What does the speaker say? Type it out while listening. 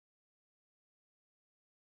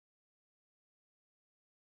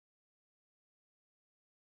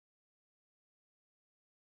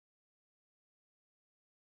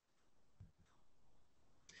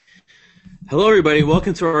Hello, everybody.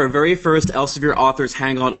 Welcome to our very first Elsevier Authors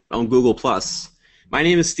Hangout on Google+. My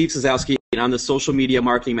name is Steve Sazowski, and I'm the Social Media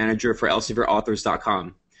Marketing Manager for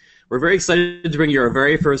ElsevierAuthors.com. We're very excited to bring you our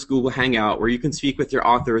very first Google Hangout where you can speak with your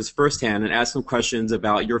authors firsthand and ask them questions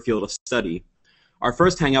about your field of study. Our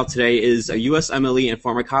first Hangout today is a Usmle and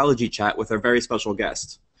Pharmacology chat with our very special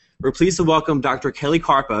guest. We're pleased to welcome Dr. Kelly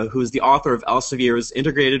Karpa, who is the author of Elsevier's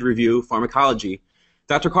Integrated Review, Pharmacology.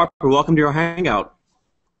 Dr. Karpa, welcome to our Hangout.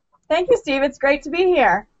 Thank you, Steve. It's great to be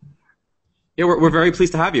here. Yeah, we're very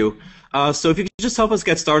pleased to have you. So if you could just help us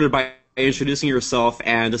get started by introducing yourself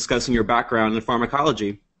and discussing your background in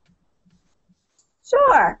pharmacology.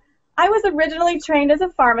 Sure. I was originally trained as a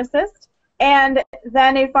pharmacist and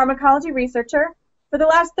then a pharmacology researcher. For the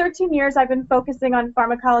last 13 years, I've been focusing on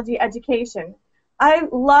pharmacology education. I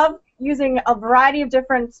love using a variety of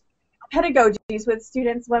different pedagogies with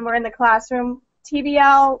students when we're in the classroom,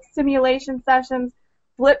 TBL, simulation sessions,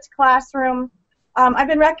 flipped classroom. I've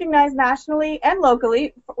been recognized nationally and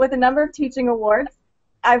locally with a number of teaching awards.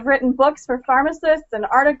 I've written books for pharmacists and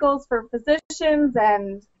articles for physicians,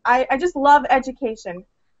 and I just love education.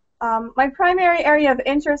 My primary area of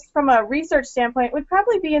interest from a research standpoint would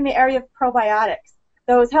probably be in the area of probiotics,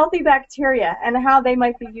 those healthy bacteria, and how they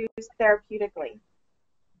might be used therapeutically.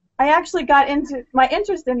 I actually got into, my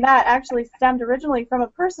interest in that actually stemmed originally from a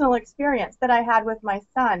personal experience that I had with my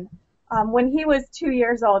son. When he was 2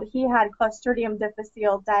 years old, he had Clostridium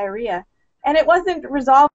difficile diarrhea, and it wasn't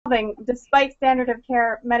resolving despite standard of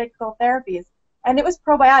care medical therapies, and it was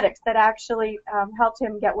probiotics that actually helped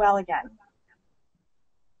him get well again.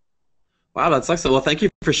 Wow, that's excellent. Well, thank you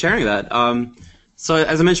for sharing that. So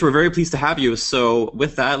as I mentioned, we're very pleased to have you. So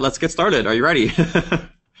with that, let's get started. Are you ready?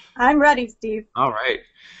 I'm ready, Steve. All right.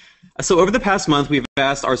 So over the past month, we've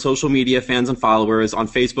asked our social media fans and followers on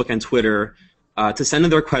Facebook and Twitter to send in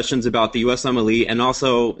their questions about the Usmle and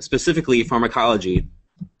also specifically pharmacology.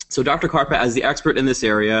 So Dr. Karpa, as the expert in this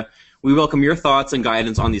area, we welcome your thoughts and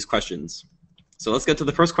guidance on these questions. So let's get to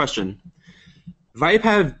the first question.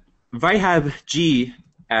 Vihab G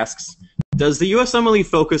asks, does the Usmle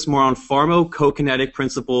focus more on pharmacokinetic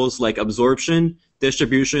principles like absorption,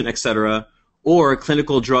 distribution, etc., or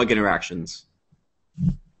clinical drug interactions?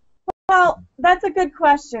 Well, that's a good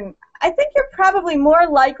question. I think you're probably more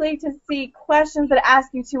likely to see questions that ask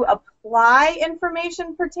you to apply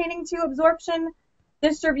information pertaining to absorption,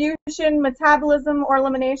 distribution, metabolism, or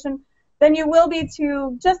elimination than you will be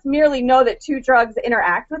to just merely know that two drugs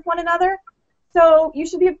interact with one another. So you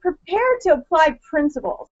should be prepared to apply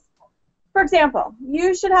principles. For example,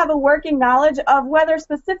 you should have a working knowledge of whether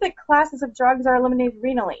specific classes of drugs are eliminated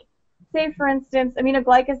renally. Say, for instance,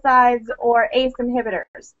 aminoglycosides or ACE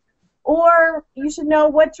inhibitors. Or you should know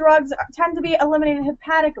what drugs tend to be eliminated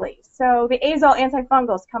hepatically. So the azole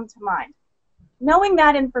antifungals come to mind. Knowing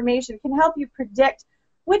that information can help you predict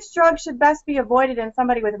which drugs should best be avoided in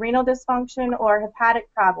somebody with renal dysfunction or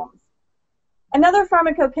hepatic problems. Another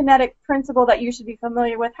pharmacokinetic principle that you should be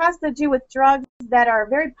familiar with has to do with drugs that are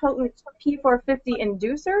very potent P450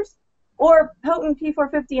 inducers or potent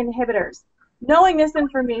P450 inhibitors. Knowing this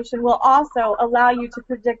information will also allow you to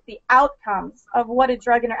predict the outcomes of what a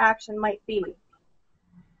drug interaction might be.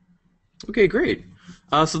 Okay, great.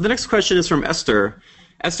 So the next question is from Esther.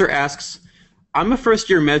 Esther asks, I'm a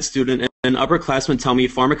first-year med student, and upperclassmen tell me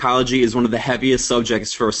pharmacology is one of the heaviest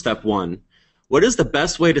subjects for Step 1. What is the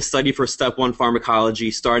best way to study for Step 1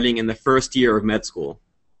 pharmacology starting in the first year of med school?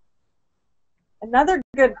 Another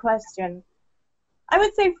good question. I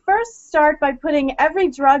would say first start by putting every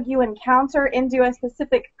drug you encounter into a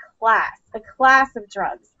specific class, a class of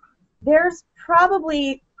drugs. There's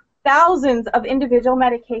probably thousands of individual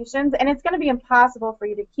medications, and it's going to be impossible for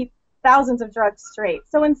you to keep thousands of drugs straight.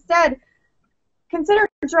 So instead, consider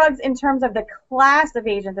drugs in terms of the class of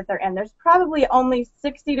agent that they're in. There's probably only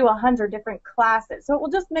 60 to 100 different classes, so it will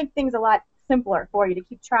just make things a lot simpler for you to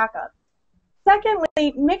keep track of.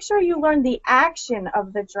 Secondly, make sure you learn the action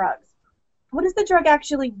of the drugs. What is the drug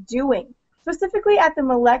actually doing, specifically at the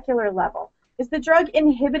molecular level? Is the drug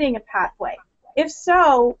inhibiting a pathway? If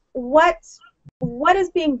so, what is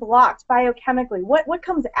being blocked biochemically? What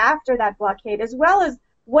comes after that blockade, as well as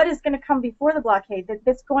what is going to come before the blockade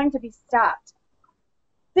that's going to be stopped?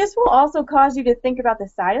 This will also cause you to think about the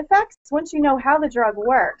side effects. Once you know how the drug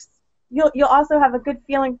works, you'll also have a good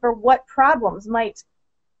feeling for what problems might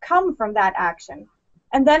come from that action.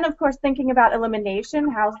 And then, of course, thinking about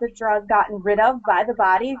elimination, how's the drug gotten rid of by the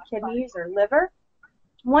body, kidneys, or liver.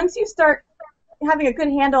 Once you start having a good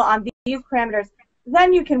handle on these parameters,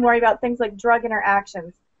 then you can worry about things like drug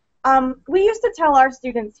interactions. We used to tell our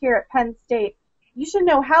students here at Penn State, you should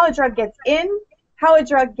know how a drug gets in, how a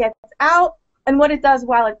drug gets out, and what it does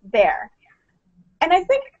while it's there. And I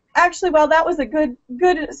think, actually, well, that was a good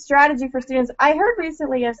strategy for students. I heard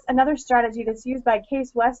recently another strategy that's used by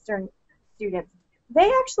Case Western students. They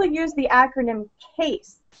actually use the acronym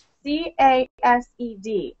CASED,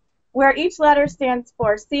 C-A-S-E-D, where each letter stands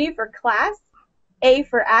for C for class, A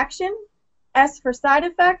for action, S for side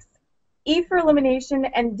effects, E for elimination,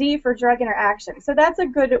 and D for drug interaction. So that's a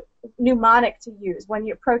good mnemonic to use when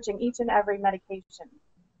you're approaching each and every medication.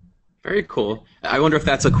 Very cool. I wonder if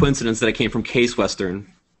that's a coincidence that it came from Case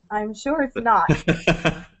Western. I'm sure it's not.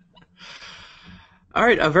 All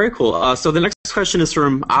right, very cool. So the next question is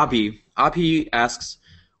from Abi. Abi asks,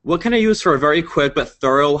 what can I use for a very quick but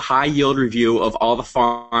thorough high-yield review of all the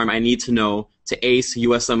pharm I need to know to ace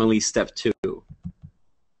Usmle Step 2?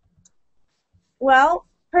 Well,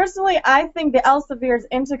 personally, I think the Elsevier's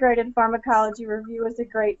Integrated Pharmacology Review is a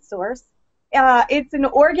great source. It's an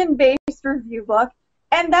organ-based review book,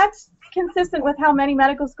 and that's consistent with how many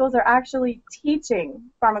medical schools are actually teaching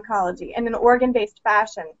pharmacology in an organ-based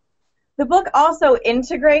fashion. The book also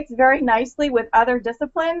integrates very nicely with other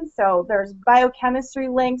disciplines, so there's biochemistry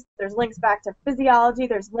links, there's links back to physiology,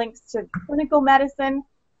 there's links to clinical medicine.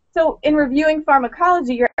 So in reviewing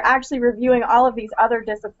pharmacology, you're actually reviewing all of these other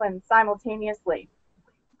disciplines simultaneously.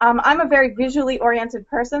 I'm a very visually oriented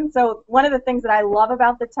person, so one of the things that I love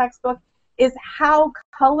about the textbook is how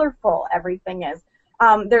colorful everything is.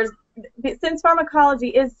 Since pharmacology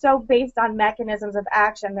is so based on mechanisms of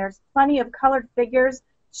action, there's plenty of colored figures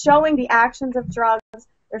showing the actions of drugs.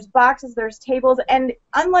 There's boxes, there's tables, and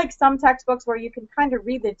unlike some textbooks where you can kind of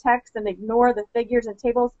read the text and ignore the figures and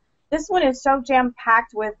tables, this one is so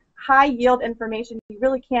jam-packed with high-yield information you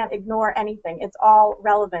really can't ignore anything. It's all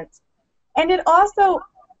relevant. And it also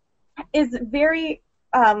is very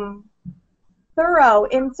thorough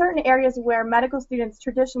in certain areas where medical students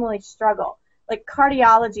traditionally struggle, like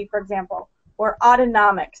cardiology, for example, or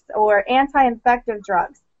autonomics, or anti-infective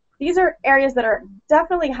drugs. These are areas that are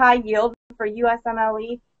definitely high yield for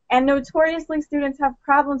USMLE, and notoriously students have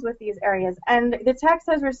problems with these areas. And the text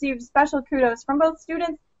has received special kudos from both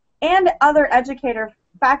students and other educator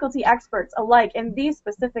faculty experts alike in these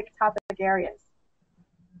specific topic areas.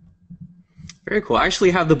 Very cool. I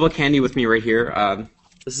actually have the book handy with me right here.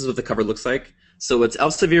 This is what the cover looks like. So it's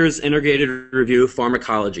Elsevier's Integrated Review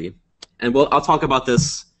Pharmacology. And I'll talk about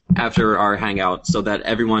this after our Hangout so that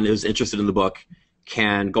everyone who's interested in the book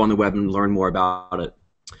can go on the web and learn more about it.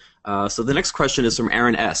 So the next question is from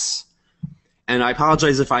Aaron S. And I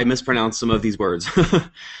apologize if I mispronounce some of these words.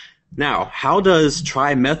 Now, how does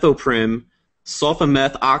trimethoprim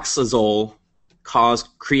sulfamethoxazole cause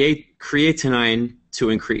creatinine to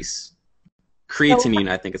increase? Creatinine,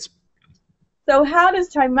 I think it's. So how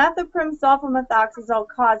does trimethoprim sulfamethoxazole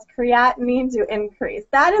cause creatinine to increase?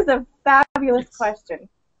 That is a fabulous question.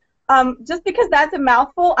 Just because that's a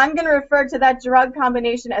mouthful, I'm going to refer to that drug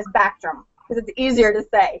combination as Bactrim, because it's easier to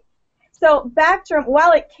say. So Bactrim,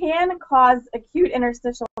 while it can cause acute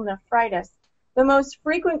interstitial nephritis, the most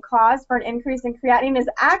frequent cause for an increase in creatinine is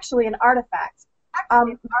actually an artifact.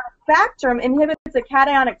 Bactrim inhibits a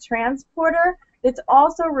cationic transporter that's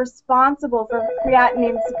also responsible for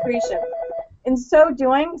creatinine secretion. In so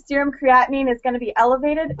doing, serum creatinine is going to be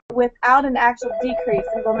elevated without an actual decrease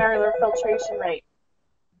in glomerular filtration rate.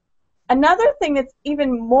 Another thing that's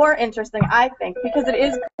even more interesting, I think, because it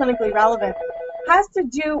is clinically relevant, has to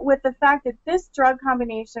do with the fact that this drug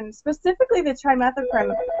combination, specifically the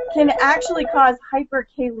trimethoprim, can actually cause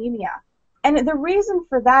hyperkalemia. And the reason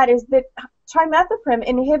for that is that trimethoprim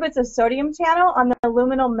inhibits a sodium channel on the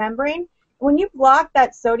luminal membrane. When you block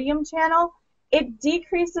that sodium channel, it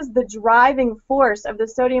decreases the driving force of the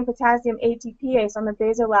sodium-potassium ATPase on the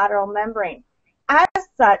basolateral membrane. As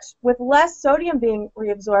such, with less sodium being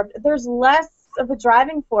reabsorbed, there's less of a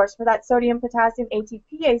driving force for that sodium-potassium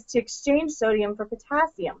ATPase to exchange sodium for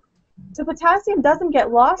potassium. So potassium doesn't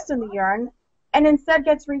get lost in the urine and instead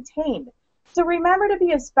gets retained. So remember to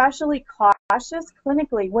be especially cautious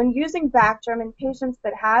clinically when using Bactrim in patients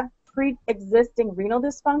that have pre-existing renal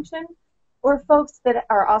dysfunction, or folks that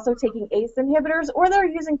are also taking ACE inhibitors, or they're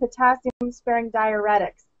using potassium-sparing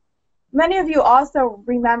diuretics. Many of you also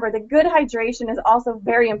remember that good hydration is also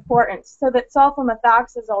very important so that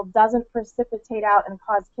sulfamethoxazole doesn't precipitate out and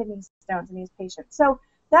cause kidney stones in these patients. So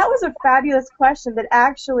that was a fabulous question that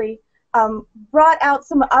actually brought out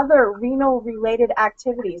some other renal-related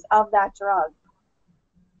activities of that drug.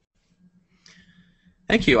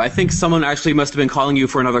 Thank you. I think someone actually must have been calling you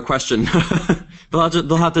for another question.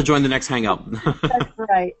 They'll have to join the next Hangout. That's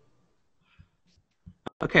right.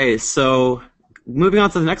 Okay, so moving on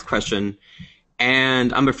to the next question,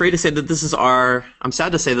 and I'm afraid to say that I'm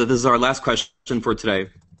sad to say that this is our last question for today.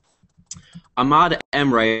 Ahmad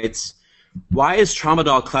M. writes, Why is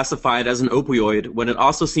Tramadol classified as an opioid when it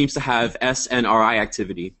also seems to have SNRI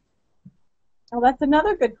activity? Well, that's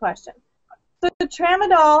another good question. So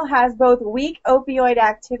Tramadol has both weak opioid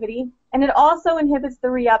activity, and it also inhibits the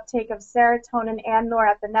reuptake of serotonin and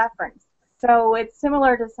norepinephrine. So it's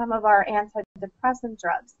similar to some of our antidepressant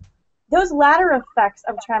drugs. Those latter effects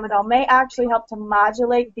of Tramadol may actually help to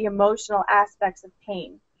modulate the emotional aspects of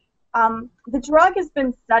pain. The drug has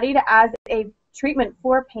been studied as a treatment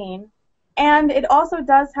for pain, and it also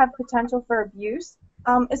does have potential for abuse,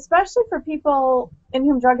 especially for people in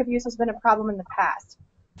whom drug abuse has been a problem in the past.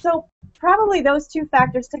 So probably those two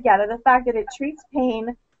factors together, the fact that it treats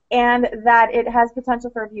pain and that it has potential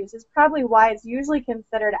for abuse, is probably why it's usually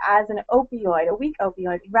considered as an opioid, a weak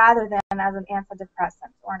opioid, rather than as an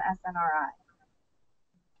antidepressant or an SNRI.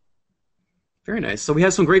 Very nice. So we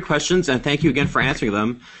have some great questions, and thank you again for answering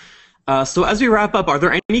them. So as we wrap up, are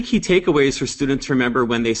there any key takeaways for students to remember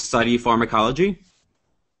when they study pharmacology?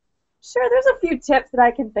 Sure, there's a few tips that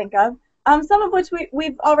I can think of, some of which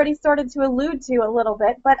we've already started to allude to a little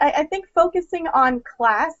bit, but I think focusing on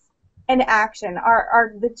class and action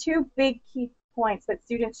are the two big key points that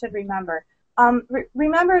students should remember.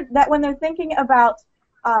 Remember that when they're thinking about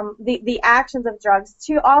the actions of drugs,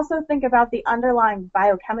 to also think about the underlying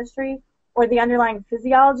biochemistry or the underlying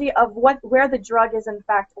physiology of where the drug is in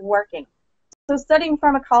fact working. So studying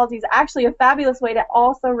pharmacology is actually a fabulous way to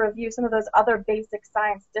also review some of those other basic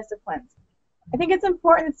science disciplines. I think it's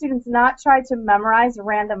important that students not try to memorize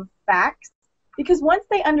random facts, because once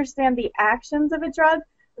they understand the actions of a drug,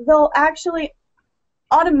 they'll actually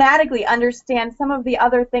automatically understand some of the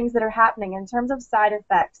other things that are happening in terms of side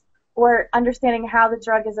effects or understanding how the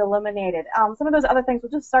drug is eliminated. Some of those other things will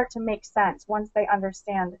just start to make sense once they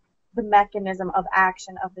understand the mechanism of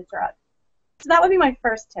action of the drug. So that would be my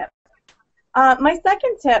first tip. My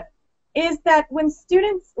second tip is that when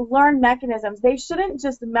students learn mechanisms, they shouldn't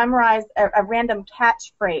just memorize a random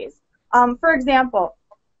catchphrase. For example,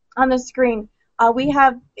 on the screen, we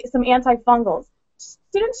have some antifungals.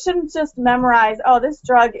 Students shouldn't just memorize, oh, this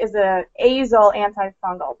drug is a azole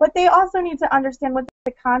antifungal, but they also need to understand what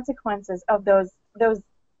the consequences of those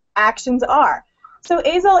actions are. So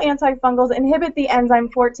azole antifungals inhibit the enzyme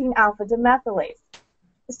 14-alpha demethylase.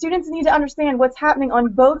 The students need to understand what's happening on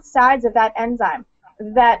both sides of that enzyme,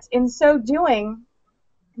 that in so doing,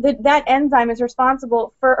 that enzyme is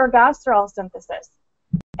responsible for ergosterol synthesis.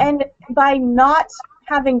 And by not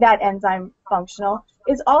having that enzyme functional,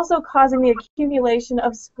 is also causing the accumulation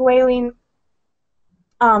of squalene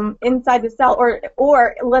inside the cell,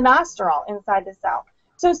 or linosterol inside the cell.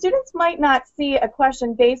 So students might not see a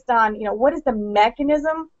question based on, what is the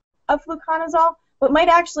mechanism of fluconazole, but might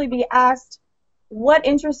actually be asked, what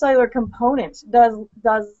intracellular component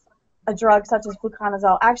does a drug such as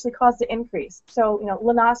fluconazole actually cause to increase? So,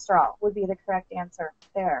 linosterol would be the correct answer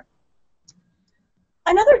there.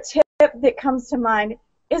 Another tip that comes to mind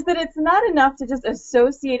is that it's not enough to just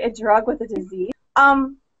associate a drug with a disease.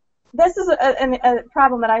 This is a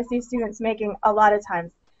problem that I see students making a lot of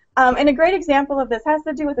times. And a great example of this has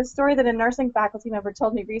to do with a story that a nursing faculty member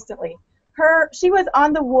told me recently. She was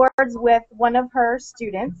on the wards with one of her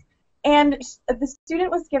students, and the student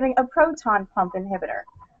was giving a proton pump inhibitor.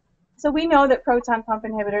 So we know that proton pump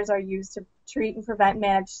inhibitors are used to treat and prevent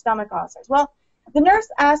managed stomach ulcers. Well, the nurse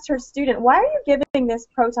asked her student, why are you giving this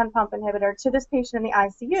proton pump inhibitor to this patient in the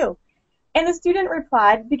ICU? And the student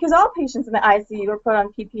replied, because all patients in the ICU are put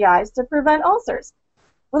on PPIs to prevent ulcers.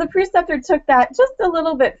 Well, the preceptor took that just a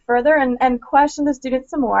little bit further and questioned the student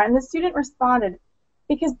some more, and the student responded,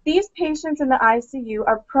 because these patients in the ICU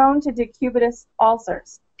are prone to decubitus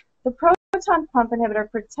ulcers. The proton pump inhibitor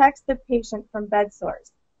protects the patient from bed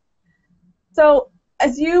sores. So,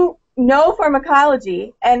 as you know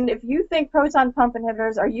pharmacology, and if you think proton pump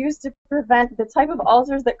inhibitors are used to prevent the type of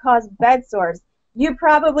ulcers that cause bed sores, you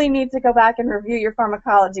probably need to go back and review your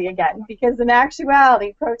pharmacology again, because in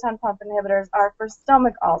actuality, proton pump inhibitors are for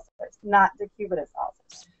stomach ulcers, not decubitus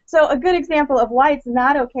ulcers. So a good example of why it's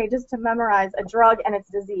not okay just to memorize a drug and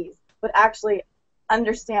its disease, but actually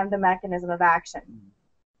understand the mechanism of action.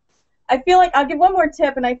 I feel like I'll give one more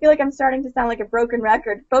tip, and I feel like I'm starting to sound like a broken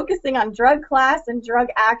record, focusing on drug class and drug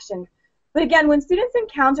action. But again, when students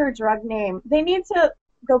encounter a drug name, they need to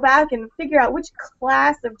go back and figure out which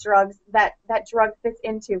class of drugs that drug fits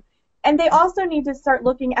into. And they also need to start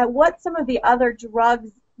looking at what some of the other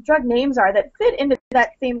drug names are that fit into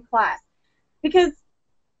that same class. Because,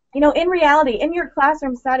 in reality, in your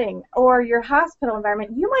classroom setting or your hospital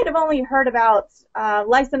environment, you might have only heard about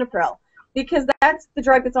lisinopril, because that's the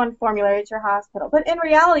drug that's on formulary at your hospital. But in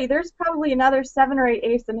reality, there's probably another 7 or 8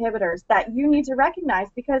 ACE inhibitors that you need to recognize,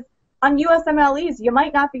 because on USMLEs, you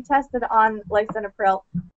might not be tested on lisinopril.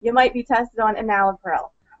 You might be tested on enalapril.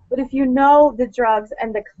 But if you know the drugs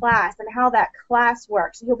and the class and how that class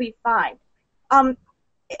works, you'll be fine.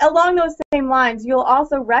 Along those same lines, you'll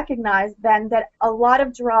also recognize then that a lot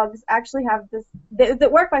of drugs actually have this,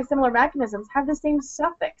 that work by similar mechanisms, have the same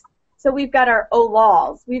suffix. So we've got our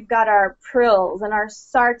olols, we've got our prils, and our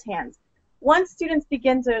sartans. Once students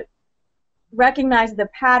begin to recognize the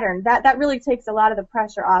pattern, that really takes a lot of the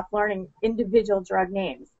pressure off learning individual drug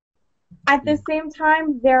names. At the same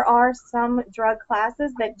time, there are some drug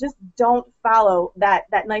classes that just don't follow that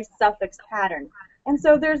nice suffix pattern. And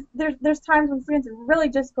so there's times when students are really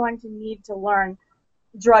just going to need to learn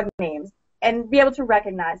drug names and be able to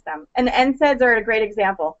recognize them. And NSAIDs are a great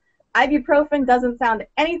example. Ibuprofen doesn't sound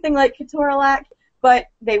anything like ketorolac, but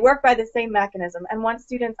they work by the same mechanism. And once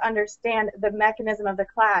students understand the mechanism of the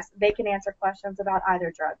class, they can answer questions about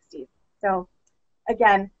either drug, Steve. So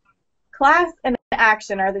again, class and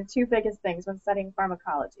action are the two biggest things when studying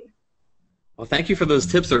pharmacology. Well, thank you for those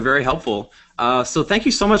tips. They're very helpful. So thank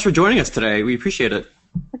you so much for joining us today. We appreciate it.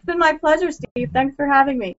 It's been my pleasure, Steve. Thanks for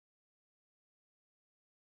having me.